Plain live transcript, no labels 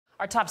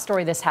Our top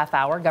story this half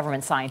hour,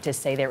 government scientists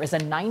say there is a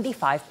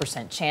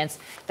 95% chance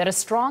that a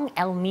strong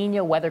El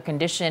Niño weather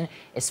condition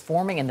is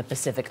forming in the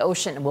Pacific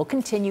Ocean and will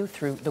continue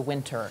through the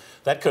winter.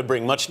 That could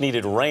bring much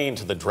needed rain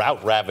to the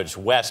drought-ravaged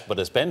West, but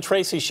as Ben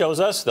Tracy shows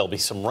us, there'll be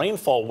some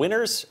rainfall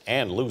winners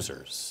and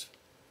losers.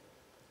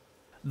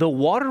 The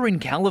water in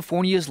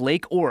California's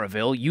Lake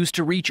Oroville used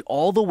to reach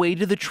all the way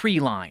to the tree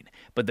line,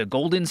 but the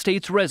Golden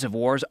State's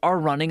reservoirs are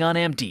running on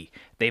empty.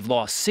 They've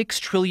lost 6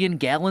 trillion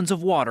gallons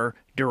of water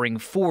during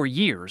 4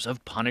 years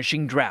of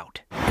punishing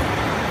drought.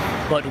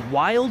 But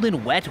wild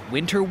and wet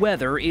winter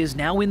weather is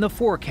now in the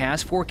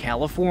forecast for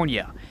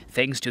California,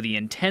 thanks to the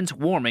intense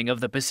warming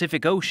of the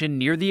Pacific Ocean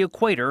near the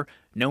equator,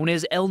 known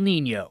as El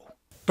Niño.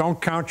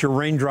 Don't count your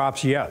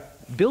raindrops yet.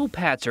 Bill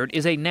Patzert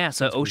is a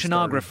NASA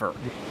oceanographer.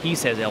 He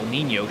says El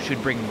Niño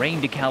should bring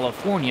rain to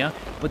California,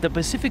 but the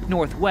Pacific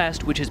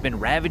Northwest, which has been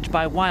ravaged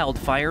by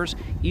wildfires,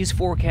 is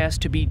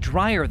forecast to be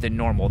drier than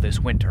normal this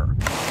winter.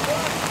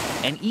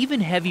 And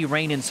even heavy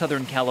rain in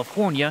Southern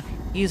California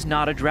is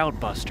not a drought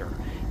buster.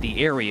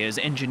 The area is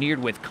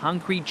engineered with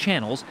concrete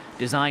channels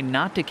designed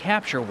not to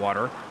capture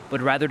water,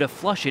 but rather to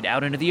flush it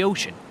out into the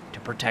ocean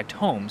to protect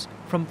homes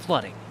from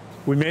flooding.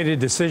 We made a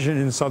decision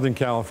in Southern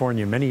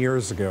California many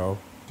years ago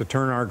to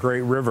turn our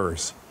great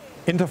rivers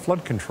into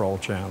flood control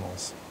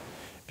channels.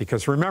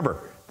 Because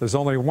remember, there's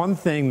only one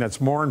thing that's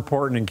more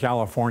important in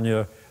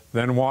California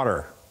than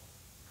water: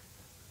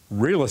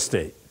 real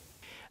estate.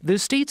 The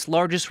state's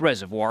largest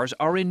reservoirs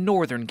are in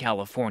Northern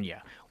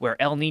California,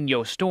 where El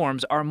Niño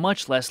storms are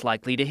much less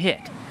likely to hit.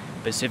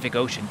 Pacific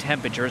Ocean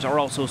temperatures are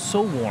also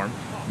so warm,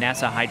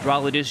 NASA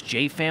hydrologist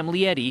Jay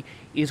Familietti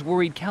is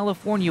worried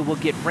California will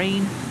get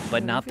rain,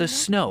 but not the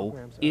snow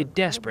it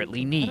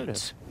desperately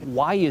needs.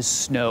 Why is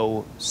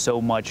snow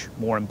so much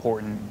more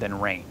important than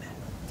rain?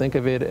 Think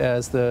of it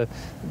as the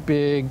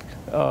big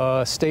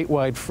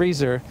statewide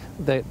freezer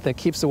that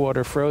keeps the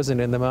water frozen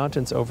in the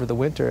mountains over the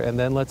winter and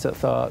then lets it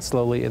thaw out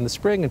slowly in the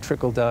spring and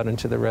trickle down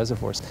into the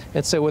reservoirs.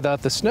 And so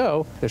without the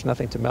snow, there's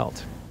nothing to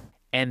melt.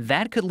 And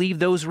that could leave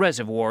those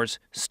reservoirs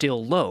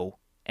still low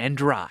and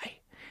dry.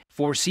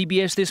 For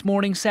CBS This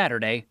Morning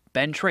Saturday,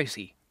 Ben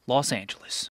Tracy, Los Angeles.